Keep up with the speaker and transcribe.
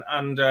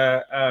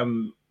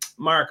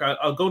Mark,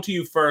 I'll go to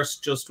you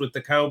first, just with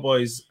the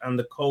Cowboys and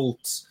the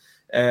Colts.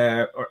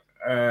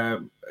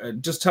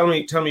 Just tell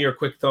me your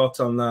quick thoughts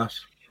on that.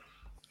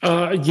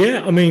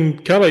 Yeah, I mean,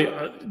 Kelly,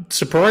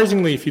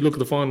 surprisingly, if you look at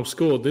the final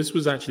score, this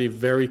was actually a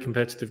very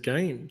competitive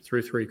game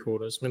through three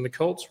quarters. I mean, the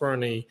Colts were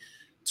only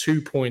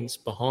 2 points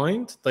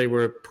behind. They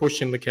were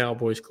pushing the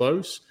Cowboys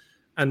close.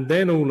 And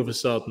then all of a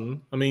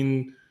sudden, I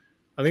mean,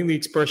 I think the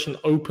expression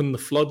 "open the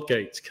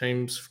floodgates"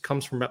 comes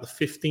from about the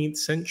 15th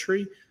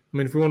century. I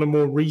mean, if we want a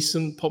more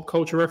recent pop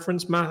culture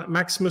reference,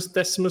 Maximus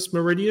Decimus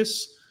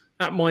Meridius,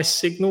 at my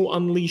signal,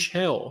 unleash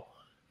hell.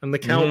 And the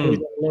Cowboys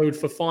unload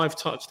for 5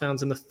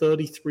 touchdowns in a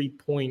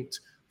 33-point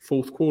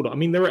fourth quarter. I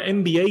mean, there are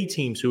NBA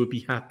teams who would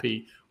be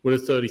happy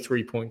with a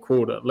 33-point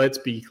quarter, let's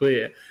be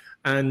clear.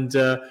 And,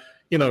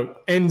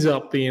 ends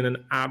up being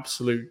an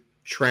absolute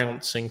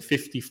trouncing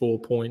 54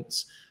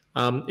 points.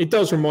 It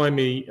does remind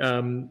me,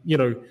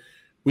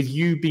 with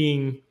you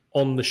being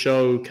on the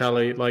show,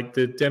 Callie, like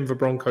the Denver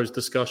Broncos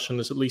discussion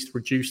has at least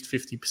reduced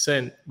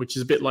 50%, which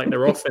is a bit like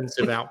their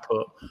offensive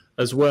output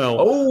as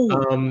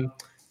well.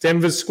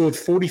 Denver's scored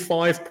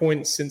 45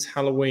 points since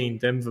Halloween.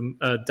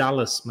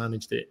 Dallas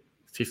managed it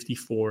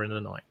 54 in a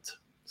night.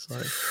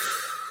 So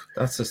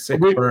that's a sick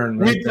burn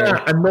right there.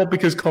 And not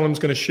because Colin's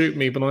going to shoot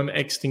me, but I'm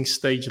exiting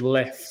stage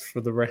left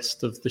for the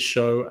rest of the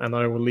show, and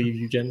I will leave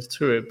you gents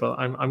to it. But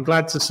I'm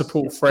glad to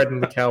support Fred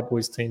and the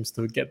Cowboys teams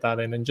to get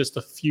that in. And just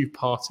a few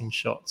parting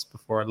shots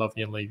before I love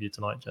you and leave you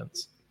tonight,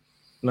 gents.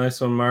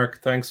 Nice one,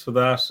 Mark. Thanks for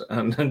that,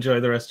 and enjoy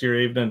the rest of your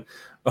evening.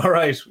 All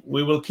right,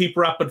 we will keep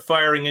rapid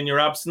firing in your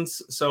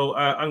absence. So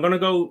I'm going to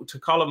go to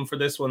Colin for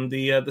this one.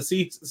 The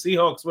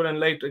Seahawks winning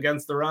late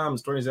against the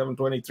Rams,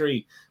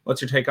 27-23.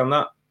 What's your take on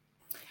that?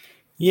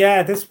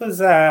 Yeah, this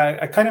was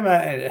a kind of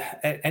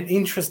an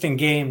interesting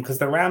game because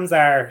the Rams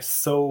are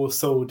so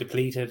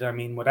depleted. I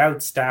mean,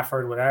 without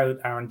Stafford, without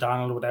Aaron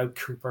Donald, without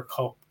Cooper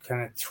Kupp,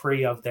 kind of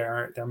 3 of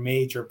their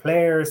major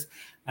players.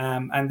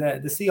 And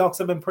the Seahawks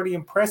have been pretty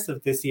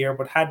impressive this year,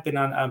 but had been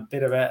on a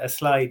bit of a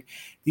slide.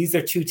 These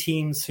are 2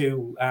 teams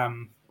who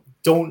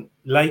don't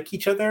like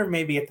each other,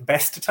 maybe at the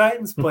best of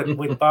times, but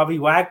with Bobby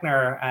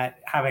Wagner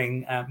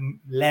having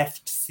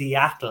left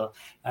Seattle,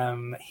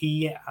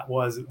 he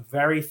was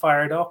very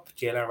fired up.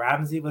 Jalen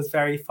Ramsey was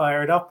very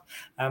fired up.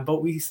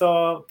 But we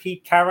saw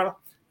Pete Carroll,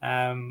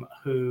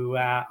 who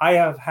I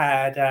have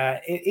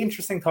had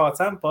interesting thoughts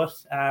on, but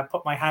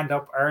put my hand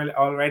up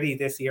already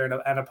this year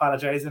and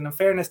apologize. And in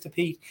fairness to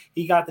Pete,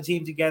 he got the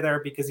team together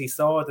because he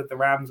saw that the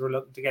Rams were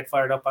looking to get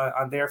fired up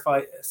on their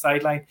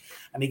sideline,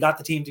 and he got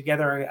the team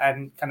together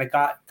and kind of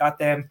got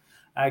them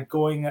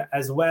going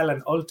as well.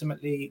 And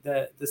ultimately,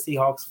 the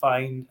Seahawks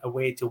find a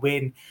way to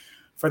win.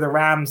 For the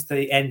Rams,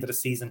 the end of the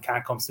season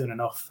can't come soon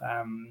enough.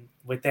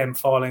 With them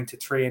falling to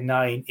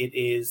 3-9, it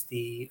is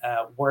the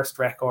worst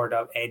record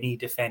of any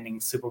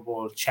defending Super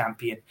Bowl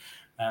champion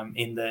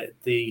in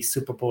the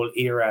Super Bowl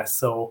era.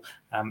 So,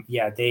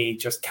 they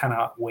just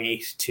cannot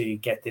wait to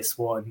get this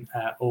one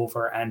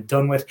over and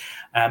done with.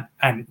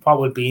 And what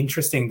would be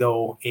interesting,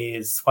 though,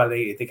 is while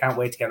they can't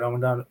wait to get it over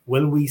and done,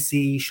 will we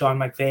see Sean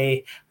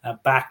McVay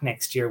back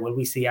next year? Will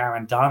we see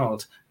Aaron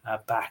Donald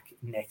back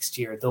next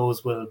year?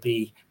 Those will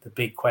be the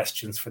big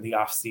questions for the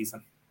off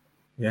season.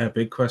 Yeah,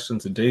 big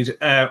questions indeed.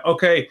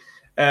 Okay,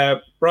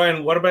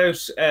 Brian, what about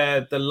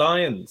the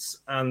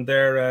Lions and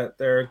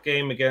their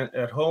game again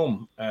at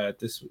home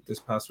this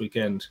past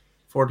weekend,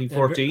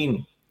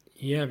 40-14?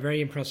 Yeah,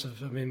 very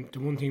impressive. I mean, the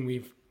one thing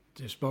we've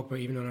spoke about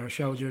even on our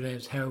show today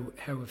is how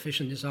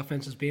efficient this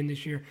offense has been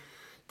this year.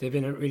 They've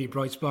been a really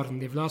bright spot,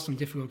 and they've lost some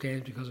difficult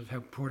games because of how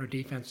poor their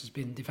defense has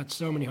been. They've had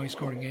so many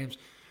high-scoring games.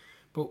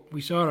 But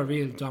we saw a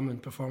real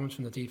dominant performance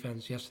from the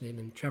defense yesterday,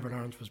 and Trevor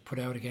Lawrence was put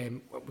out a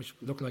game which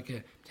looked like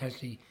a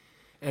potentially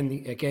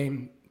ending a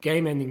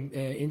game-ending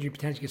injury,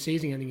 potentially a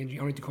season-ending injury,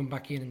 only to come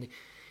back in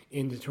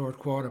the third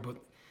quarter. But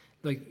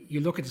like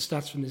you look at the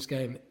stats from this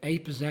game,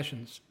 9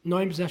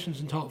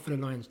 possessions in total for the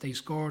Lions. They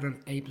scored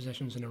on 8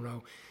 possessions in a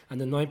row, and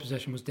the 9th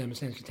possession was them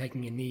essentially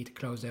taking a knee to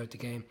close out the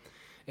game.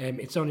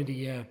 It's only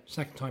the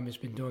second time it's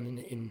been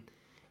done in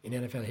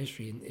NFL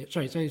history. It's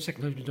only the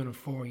second time it's been done in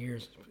 4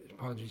 years.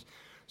 Apologies.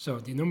 So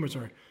the numbers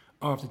are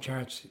off the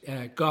charts.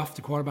 Goff,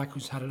 the quarterback,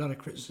 who's had a lot of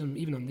criticism,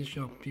 even on this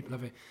show, people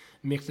have a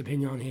mixed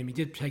opinion on him. He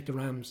did take the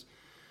Rams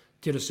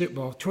to the Super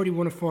Bowl,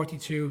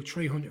 31-42,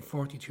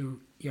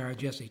 342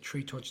 yards yesterday,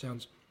 3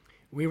 touchdowns.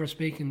 We were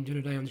speaking the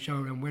other day on the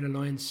show around where the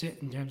Lions sit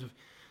in terms of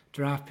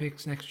draft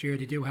picks next year.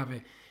 They do have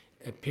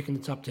a pick in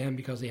the top 10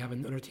 because they have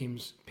another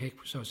team's pick.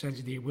 So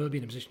essentially they will be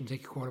in a position to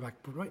take a quarterback.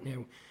 But right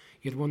now,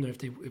 you'd wonder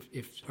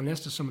if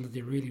unless there's someone that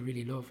they really,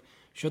 really love,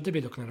 should they be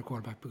looking at a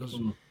quarterback? Because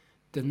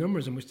the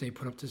numbers in which they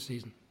put up this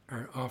season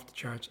are off the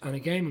charts. And a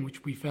game in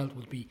which we felt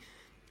we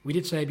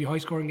did say it'd be a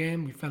high-scoring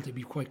game. We felt it'd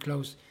be quite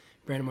close.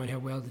 Bearing in mind how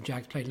well the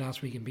Jags played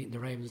last week and beating the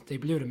Ravens, they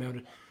blew them out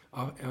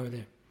of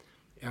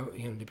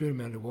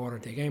the water.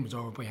 The game was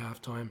over by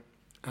half-time.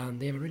 And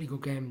they have a really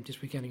good game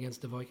this weekend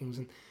against the Vikings.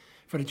 And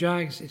for the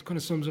Jags, it kind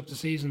of sums up the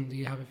season.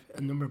 You have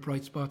a number of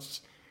bright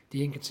spots.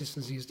 The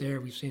inconsistency is there.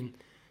 We've seen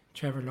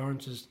Trevor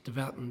Lawrence's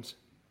development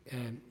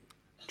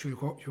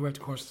throughout the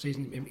course of the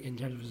season in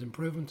terms of his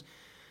improvement,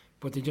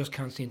 but they just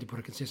can't seem to put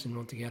a consistent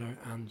run together.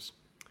 And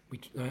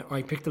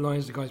I picked the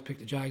Lions, the guys picked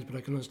the Jags, but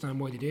I can understand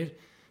why they did,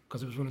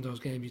 because it was one of those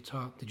games you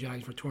thought the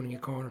Jags were turning a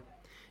corner,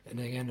 and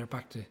then again they're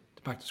back to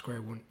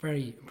square one.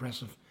 Very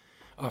impressive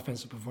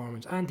offensive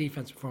performance and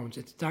defensive performance.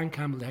 It's Dan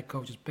Campbell, the head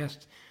coach's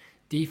best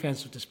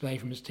defensive display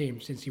from his team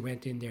since he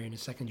went in there in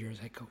his second year as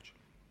head coach.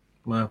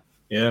 Wow.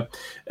 Yeah.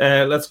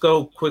 Let's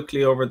go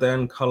quickly over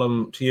then,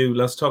 Colm, to you.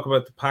 Let's talk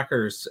about the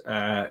Packers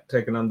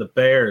taking on the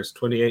Bears,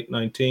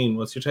 28-19.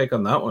 What's your take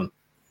on that one?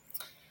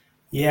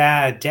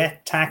 Yeah, death,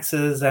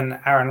 taxes, and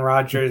Aaron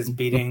Rodgers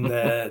beating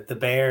the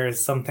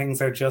Bears. Some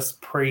things are just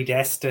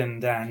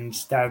predestined, and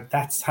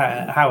that's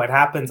how it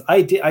happens.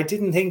 I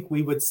didn't think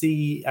we would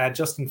see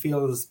Justin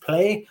Fields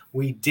play.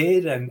 We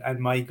did, and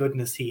my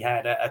goodness, he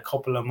had a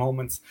couple of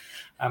moments.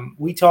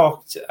 We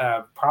talked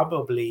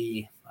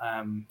probably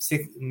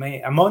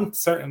a month,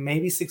 certain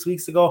maybe 6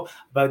 weeks ago,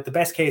 about the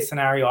best case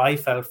scenario I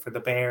felt for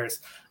the Bears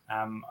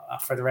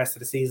for the rest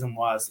of the season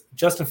was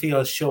Justin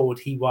Fields showed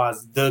he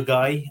was the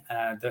guy,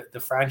 the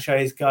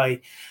franchise guy,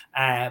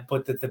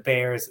 but that the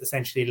Bears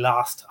essentially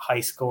lost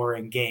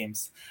high-scoring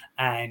games.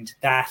 And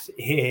that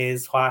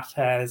is what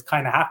has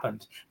kind of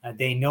happened.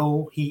 They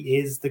know he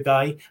is the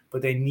guy,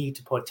 but they need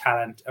to put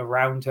talent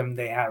around him.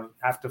 They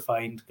have to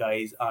find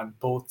guys on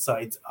both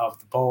sides of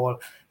the ball.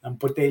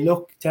 But they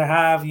look to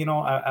have,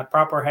 a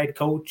proper head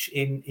coach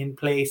in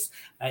place.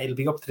 It'll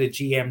be up to the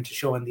GM to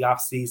show in the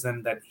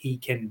offseason that he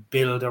can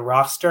build a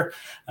roster.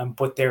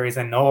 But there is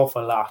an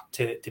awful lot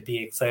to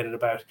be excited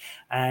about.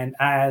 And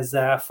as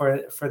for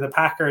the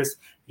Packers,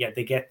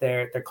 they get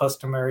their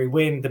customary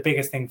win. The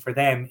biggest thing for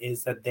them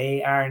is that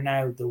they are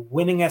now the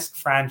winningest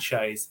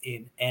franchise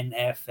in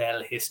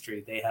NFL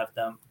history. They have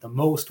the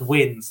most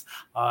wins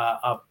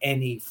of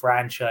any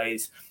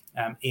franchise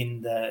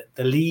in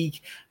the league,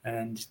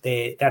 and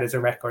that is a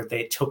record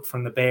they took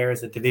from the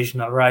Bears, a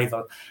divisional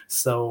rival.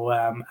 So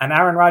and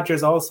Aaron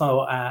Rodgers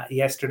also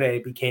yesterday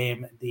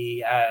became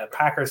the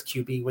Packers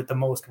QB with the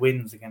most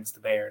wins against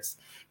the Bears.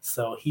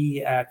 So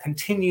he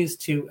continues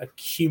to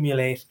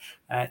accumulate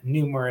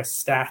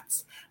numerous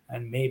stats,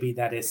 and maybe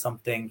that is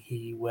something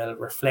he will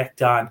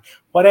reflect on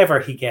whatever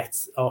he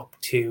gets up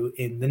to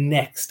in the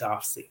next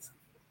offseason.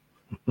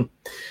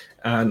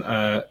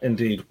 And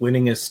indeed,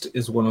 winningest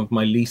is one of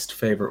my least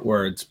favorite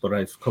words, but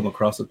I've come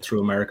across it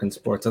through American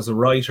sports. As a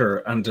writer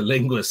and a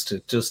linguist,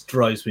 it just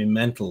drives me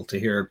mental to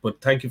hear it.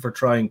 But thank you for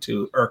trying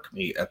to irk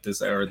me at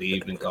this hour of the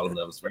evening, Colm.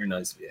 That was very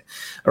nice of you.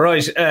 All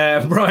right,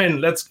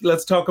 Brian,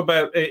 let's talk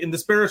about, in the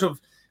spirit of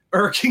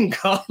irking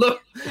Colm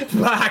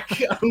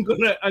back, I'm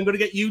gonna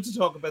get you to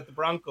talk about the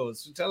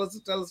Broncos. Tell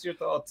us your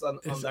thoughts on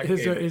that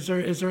game.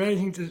 Is there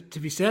anything to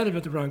be said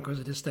about the Broncos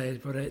at this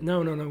stage? But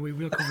no, we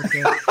will cover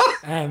the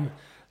game.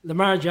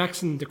 Lamar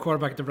Jackson, the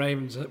quarterback of the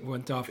Ravens,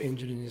 went off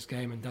injured in this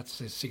game, and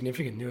that's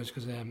significant news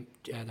because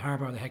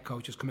Harbaugh, the head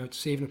coach, has come out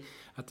this evening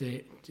at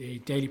the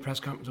daily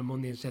press conference on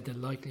Monday and said that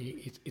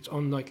it's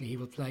unlikely he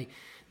will play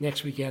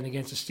next weekend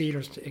against the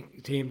Steelers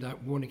team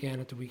that won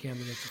again at the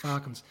weekend against the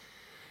Falcons.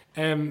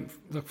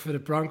 Look, for the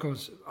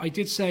Broncos, I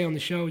did say on the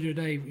show the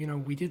other day,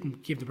 we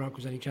didn't give the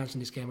Broncos any chance in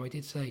this game. I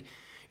did say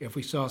if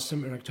we saw a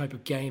similar type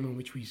of game in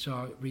which we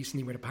saw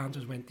recently where the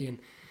Panthers went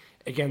in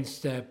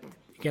against the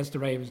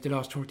Ravens, they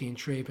lost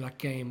 13-3, but that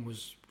game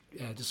was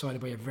decided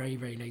by a very,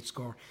 very late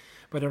score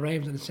by the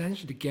Ravens, and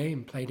essentially the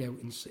game played out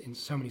in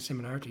so many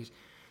similarities.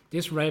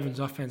 This Ravens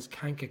offense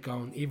can't get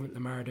going, even with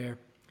Lamar there.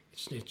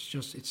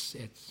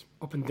 It's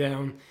up and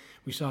down.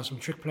 We saw some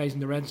trick plays in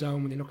the red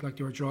zone when they looked like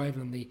they were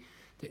driving, and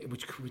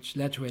which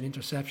led to an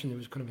interception. It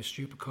was kind of a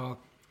stupid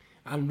call.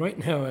 And right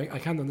now, I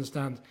can't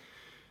understand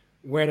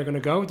where they're going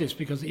to go with this,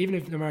 because even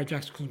if Lamar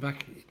Jackson comes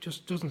back, it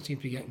just doesn't seem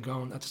to be getting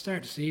going. At the start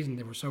of the season,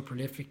 they were so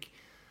prolific.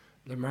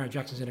 Lamar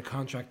Jackson's in a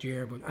contract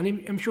year,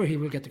 and I'm sure he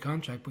will get the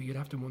contract, but you'd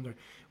have to wonder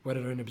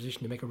whether they're in a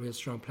position to make a real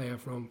strong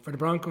playoff run. For the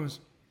Broncos,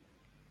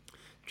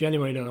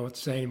 genuinely don't know what to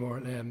say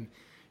anymore.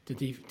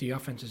 The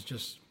offense is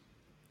just,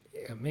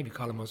 maybe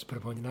Colin wants to put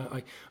a point in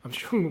that. I'm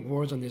sure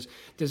words on this.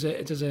 There's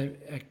a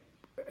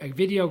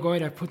video guy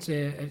that puts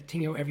a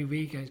thing out every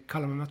week.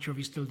 Colin, I'm not sure if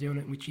he's still doing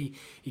it, in which he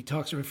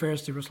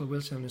refers to Russell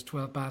Wilson and his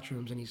 12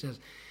 bathrooms, and he says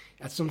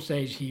at some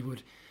stage he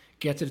would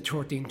get to the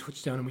 13th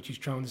touchdown in which he's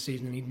thrown the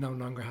season, and he'd no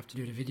longer have to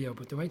do the video.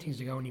 But the way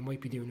things are going, he might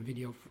be doing a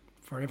video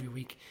for every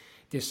week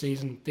this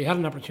season. They had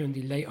an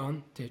opportunity late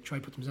on to try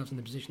to put themselves in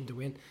the position to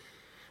win,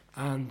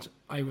 and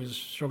I was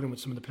struggling with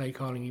some of the play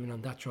calling even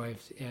on that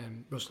drive.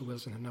 Russell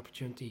Wilson had an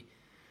opportunity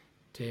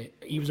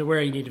he was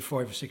aware he needed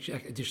 5 or 6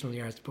 additional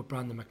yards to put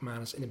Brandon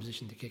McManus in a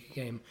position to kick a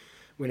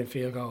game-winning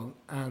field goal,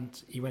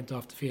 and he went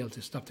off the field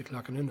to stop the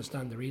clock, and I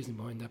understand the reason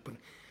behind that, but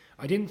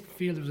I didn't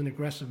feel there was an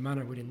aggressive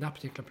manner within that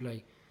particular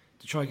play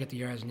to try to get the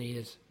yards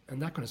needed,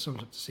 and that kind of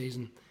sums up the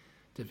season.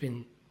 There've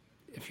been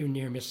a few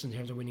near misses in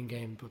terms of winning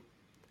games, but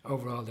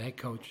overall the head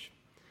coach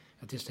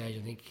at this stage,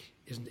 I think,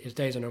 his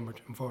days are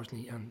numbered,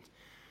 unfortunately, and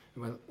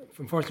well,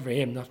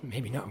 unfortunately for him,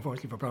 maybe not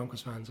unfortunately for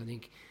Broncos fans. I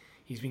think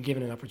he's been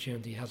given an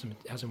opportunity, hasn't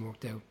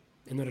worked out.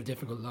 Another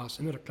difficult loss,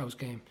 another close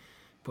game,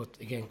 but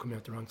again coming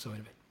out the wrong side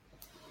of it.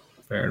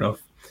 Fair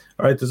enough.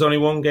 All right, there's only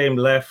one game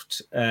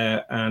left,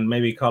 and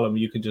maybe Colm,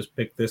 you could just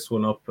pick this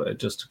one up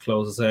just to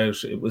close us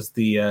out. It was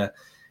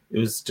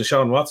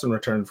Deshaun Watson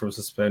returned from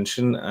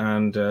suspension,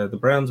 and the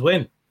Browns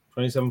win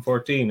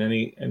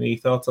 27-14. Any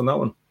thoughts on that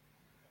one?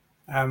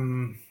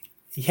 Adam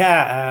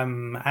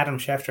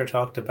Schefter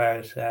talked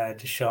about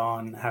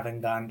Deshaun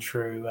having gone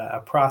through a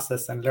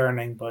process and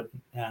learning, but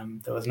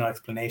there was no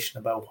explanation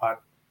about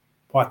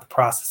what the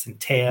process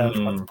entailed,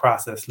 what the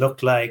process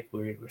looked like.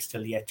 We're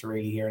still yet to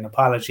really hear an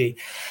apology.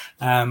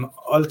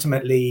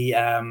 Ultimately,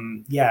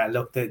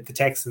 the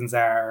Texans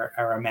are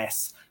a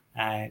mess.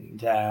 And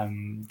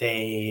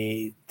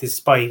they,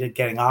 despite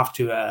getting off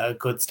to a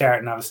good start,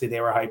 and obviously they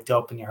were hyped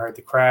up, and you heard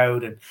the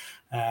crowd, and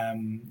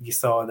you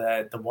saw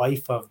the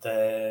wife of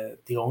the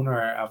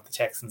owner of the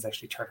Texans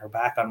actually turn her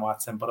back on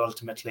Watson, but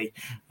ultimately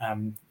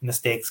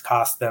mistakes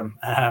cost them,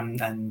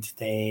 and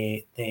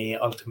they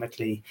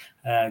ultimately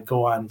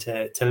go on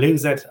to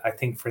lose it. I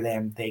think for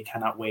them, they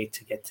cannot wait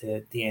to get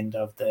to the end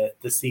of the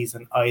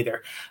season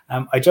either.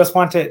 I just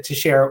wanted to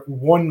share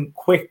one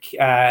quick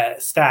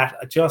stat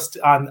just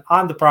on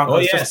the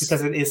Broncos, just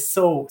because it is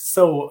so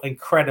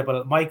incredible.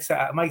 Mike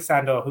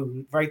Sando,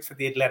 who writes for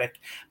The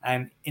Athletic,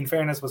 and in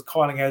fairness was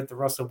calling out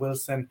the Russell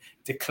Wilson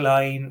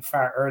decline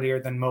far earlier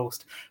than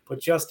most,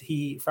 but just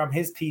from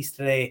his piece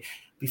today,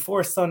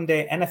 before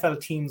Sunday,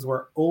 NFL teams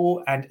were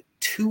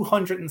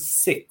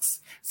 0-206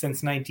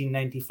 since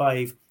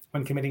 1995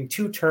 when committing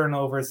 2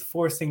 turnovers,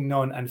 forcing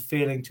none, and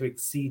failing to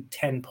exceed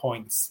 10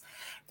 points.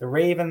 The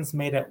Ravens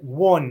made it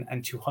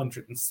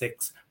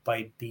 1-206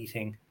 by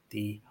beating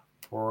the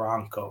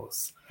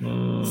Broncos.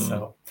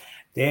 So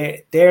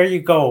there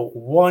you go,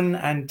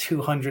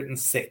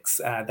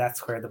 1-206.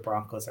 That's where the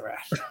Broncos are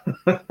at.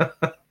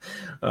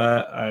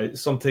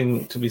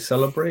 Something to be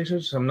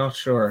celebrated? I'm not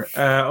sure.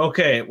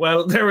 Okay,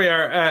 well, there we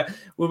are.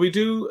 Will we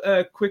do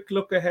a quick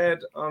look ahead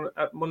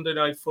at Monday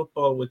Night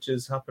Football, which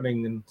is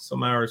happening in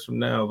some hours from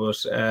now?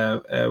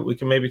 But we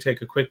can maybe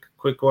take a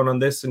quick one on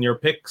this and your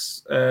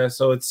picks.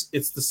 So it's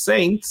the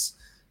Saints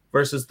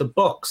versus the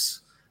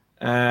Bucs.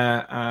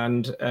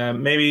 And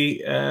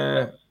maybe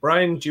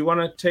Brian, do you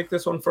want to take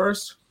this one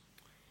first?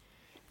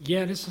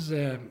 Yeah, this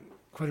is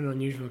quite an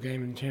unusual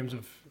game in terms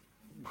of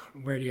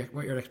what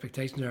your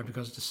expectations are,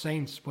 because the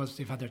Saints, once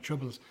they've had their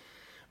troubles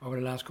over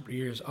the last couple of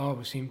years,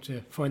 always seem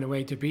to find a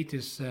way to beat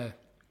this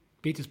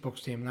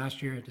Bucs team.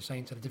 Last year, the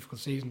Saints had a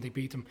difficult season. They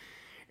beat them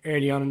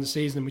early on in the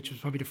season, which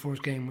was probably the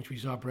first game in which we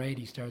saw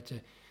Brady start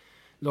to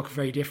look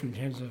very different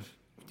in terms of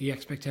the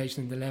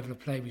expectation and the level of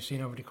play we've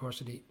seen over the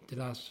course of the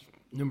last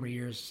number of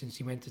years since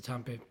he went to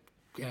Tampa.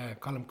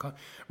 Colin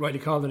rightly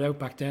called it out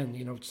back then.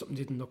 Something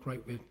didn't look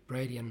right with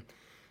Brady, and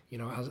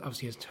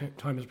obviously as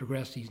time has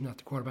progressed, he's not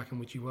the quarterback in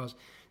which he was.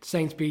 The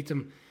Saints beat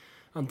them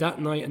on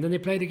that night, and then they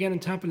played again in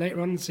Tampa later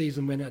on in the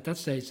season when at that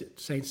stage the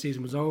Saints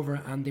season was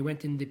over, and they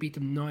went in, they beat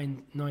them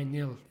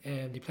 9-0.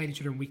 They played each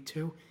other in week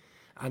 2,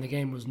 and the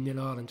game was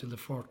 0-0 until the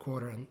fourth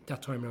quarter, and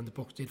that time around the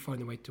Bucs did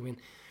find a way to win.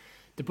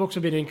 The Bucs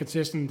have been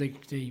inconsistent.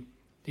 They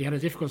had a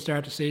difficult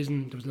start to the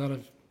season. There was a lot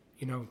of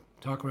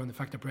talk around the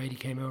fact that Brady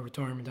came out of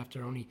retirement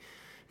after only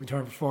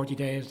returned for 40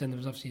 days. Then there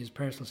was obviously his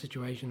personal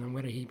situation and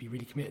whether he'd be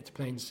really committed to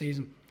playing the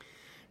season.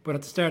 But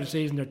at the start of the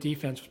season, their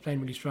defense was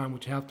playing really strong,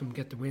 which helped them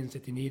get the wins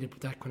that they needed.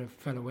 But that kind of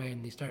fell away,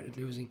 and they started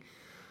losing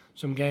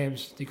some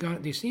games.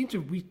 They seemed to.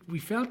 We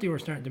felt they were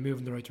starting to move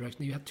in the right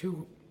direction. They had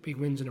 2 big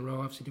wins in a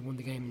row. Obviously, they won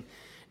the game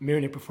in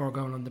Munich before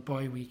going on the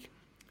bye week,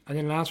 and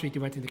then last week they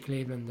went into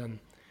Cleveland, and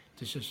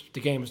the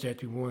game was there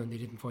to be won. They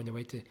didn't find a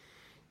way to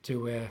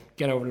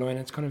get over the line.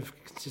 It's kind of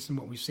consistent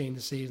with what we've seen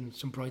this season.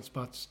 Some bright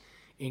spots,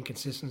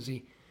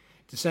 inconsistency.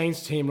 The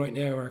Saints team right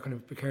now are kind of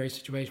a precarious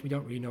situation. We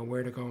don't really know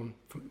where they're going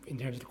in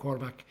terms of the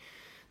quarterback.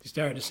 They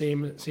started the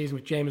season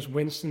with Jameis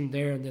Winston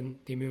there, and then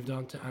they moved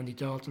on to Andy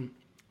Dalton.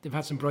 They've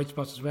had some bright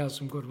spots as well,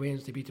 some good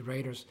wins. They beat the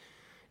Raiders.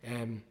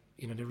 They're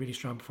really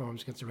strong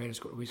performance against the Raiders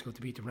a couple of weeks ago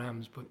to beat the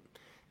Rams, but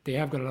they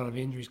have got a lot of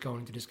injuries going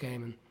into this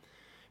game. And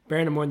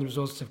bearing in mind the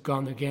results have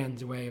gone again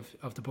the way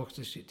of the Bucs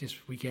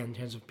this weekend in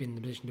terms of being in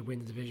the position to win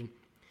the division.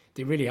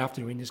 They really have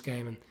to win this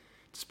game, and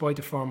despite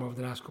the form over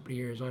the last couple of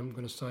years, I'm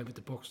going to side with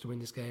the Bucs to win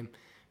this game. I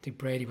think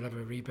Brady will have a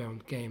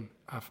rebound game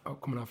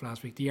coming off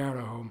last week. They are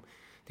at home.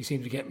 They seem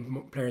to be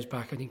getting players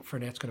back. I think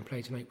Fournette's going to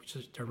play tonight, which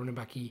is their running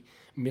back. He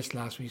missed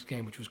last week's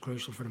game, which was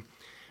crucial for them.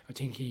 I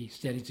think he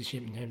steadied the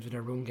ship in terms of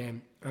their run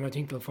game, and I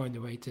think they'll find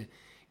a way to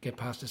get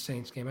past the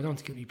Saints game. I don't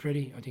think it'll be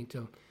pretty. I think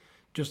they'll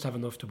just have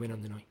enough to win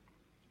on the night.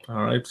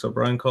 All right, so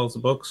Brian calls the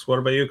Bucs. What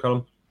about you,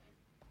 Colm?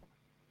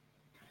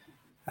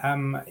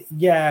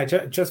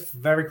 Just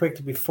very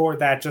quickly before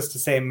that, just to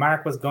say,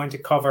 Mark was going to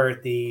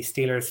cover the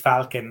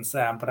Steelers-Falcons,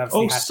 but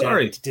obviously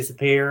had to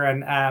disappear.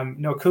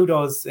 And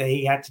kudos,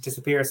 he had to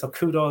disappear. So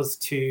kudos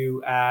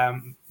to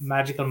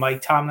magical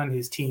Mike Tomlin,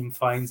 whose team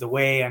finds a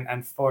way.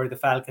 And for the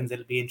Falcons,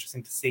 it'll be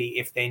interesting to see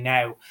if they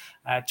now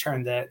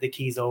turn the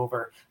keys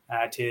over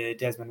to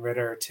Desmond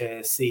Ridder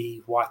to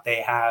see what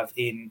they have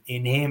in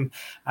him.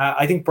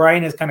 I think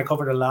Brian has kind of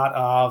covered a lot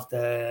of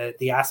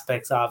the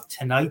aspects of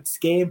tonight's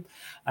game.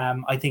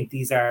 I think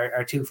these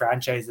are two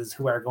franchises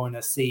who are going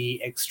to see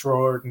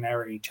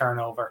extraordinary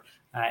turnover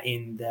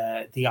in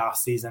the off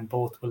season.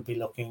 Both will be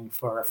looking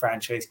for a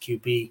franchise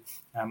QB,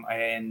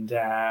 and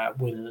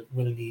will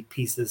need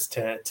pieces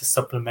to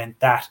supplement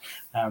that.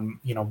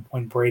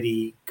 When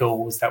Brady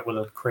goes, that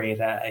will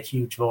create a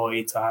huge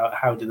void. So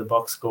how do the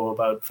Bucs go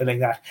about filling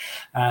that?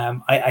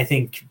 I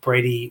think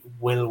Brady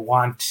will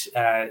want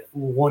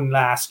one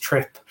last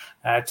trip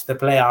to the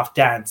playoff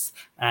dance,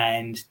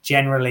 and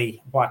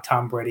generally what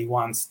Tom Brady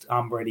wants,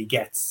 Tom Brady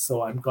gets.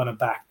 So I'm going to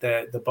back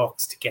the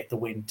Bucs to get the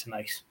win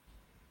tonight.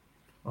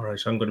 All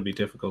right, I'm going to be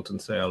difficult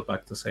and say I'll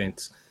back the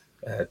Saints,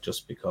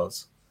 just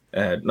because.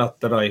 Not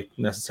that I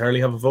necessarily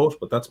have a vote,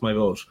 but that's my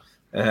vote.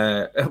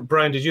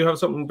 Brian, did you have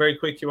something very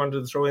quick you wanted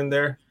to throw in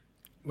there?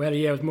 Well,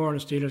 yeah, it was more on the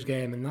Steelers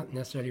game and not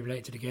necessarily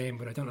related to the game,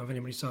 but I don't know if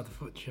anybody saw the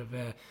footage of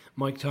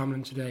Mike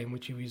Tomlin today, in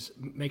which he was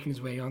making his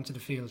way onto the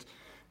field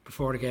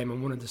before the game,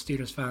 and one of the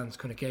Steelers fans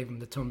kind of gave him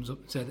the thumbs up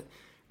and said,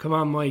 "Come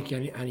on, Mike,"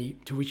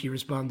 and to which he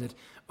responded,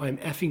 "I'm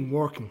effing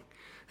working."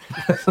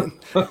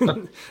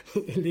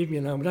 Leave me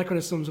alone. But that kind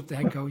of sums up the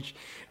head coach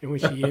in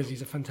which he is.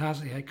 He's a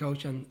fantastic head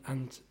coach,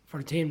 and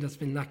for a team that's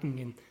been lacking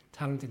in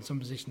talent in some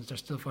positions, they're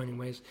still finding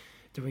ways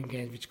to win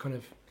games, which kind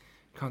of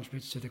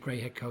contributes to the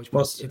great head coach.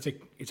 But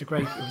it was a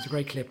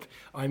great clip.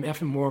 I'm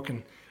effing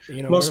working.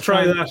 Must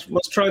try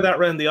that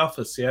around the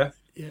office. Yeah.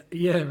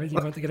 Yeah. Really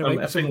want to get away. I'm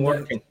effing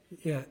working.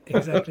 Yeah,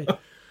 exactly.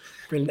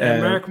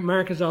 Brilliant.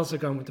 Mark has also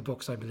gone with the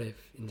Bucs, I believe,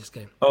 in this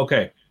game.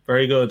 Okay.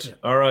 Very good. Yeah.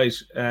 All right.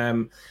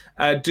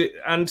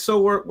 And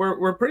so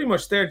we're pretty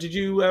much there. Did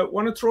you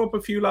want to throw up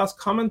a few last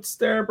comments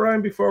there,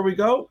 Brian, before we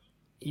go?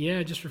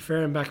 Yeah, just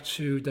referring back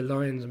to the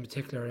Lions in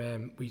particular.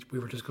 We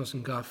were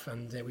discussing Goff,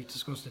 and we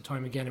discussed the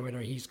time again whether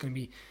he's going to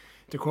be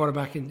the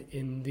quarterback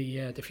in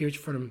the future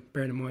for them,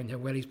 bearing in mind how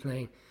well he's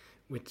playing,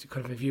 with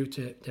kind of a view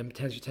to them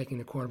potentially taking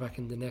the quarterback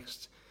in the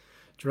next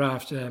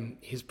draft.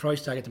 His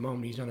price tag at the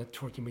moment, he's on a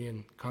 $30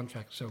 million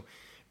contract. So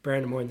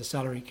bearing in mind the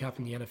salary cap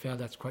in the NFL,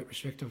 that's quite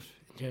restrictive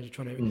in terms of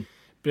trying to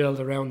build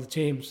around the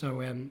team.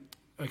 So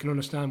I can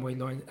understand why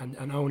Lions,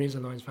 and Owen is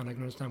a Lions fan, I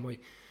can understand why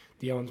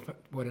the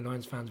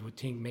Lions fans would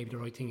think maybe the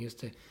right thing is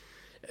to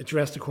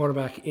address the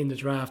quarterback in the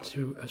draft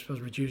to, I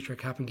suppose, reduce your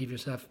cap and give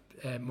yourself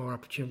more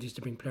opportunities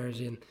to bring players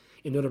in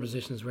other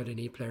positions where they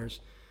need players.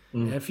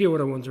 A few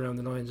other ones around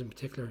the Lions in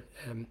particular.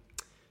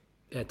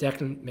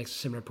 Declan makes a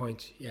similar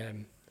point.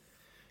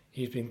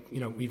 He's been,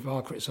 we've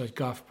all criticised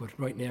Goff, but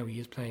right now he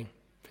is playing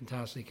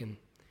fantastic, and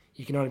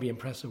you can only be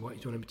impressed with what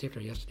he's done in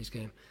particular yesterday's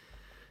game.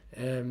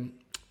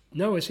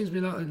 No, it seems to be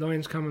a lot of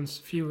Lions comments,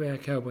 few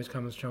Cowboys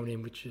comments thrown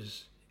in, which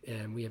is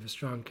we have a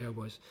strong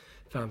Cowboys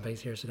fan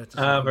base here, so that's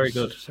a very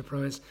good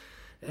surprise.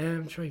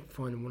 Try to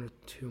find one or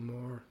two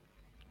more.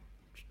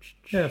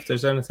 Yeah, if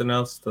there's anything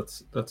else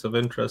that's of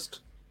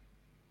interest.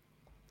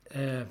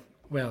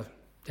 Well,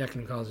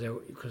 Declan calls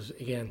out because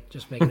again,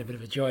 just making a bit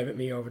of a joy at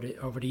me over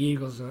the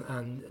Eagles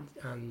and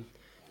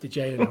the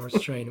Jalen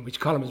Hurts train, which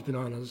Colin has been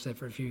on, as I said,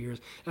 for a few years.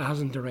 It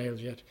hasn't derailed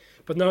yet.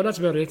 But no, that's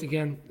about it.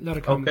 Again, a lot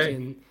of comments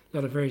in, a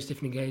lot of various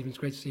different engagements.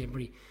 Great to see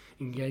everybody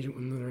engage with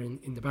one another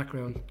in the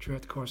background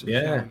throughout the course of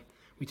the show.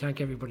 We thank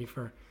everybody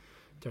for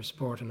their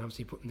support and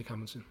obviously putting the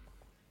comments in.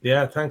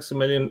 Yeah, thanks a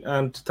million.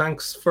 And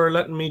thanks for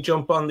letting me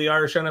jump on the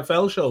Irish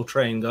NFL show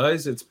train,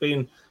 guys. It's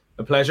been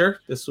a pleasure.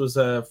 This was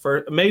a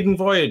maiden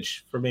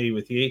voyage for me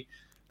with you,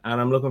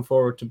 and I'm looking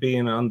forward to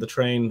being on the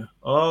train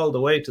all the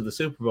way to the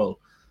Super Bowl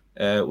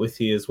with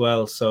you as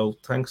well. So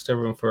thanks to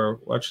everyone for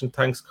watching.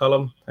 Thanks,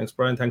 Colm. Thanks,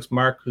 Brian. Thanks,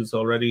 Mark, who's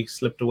already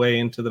slipped away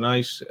into the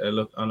night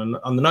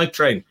on the night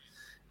train.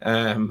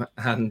 And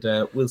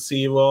we'll see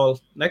you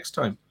all next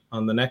time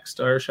on the next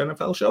Irish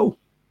NFL show.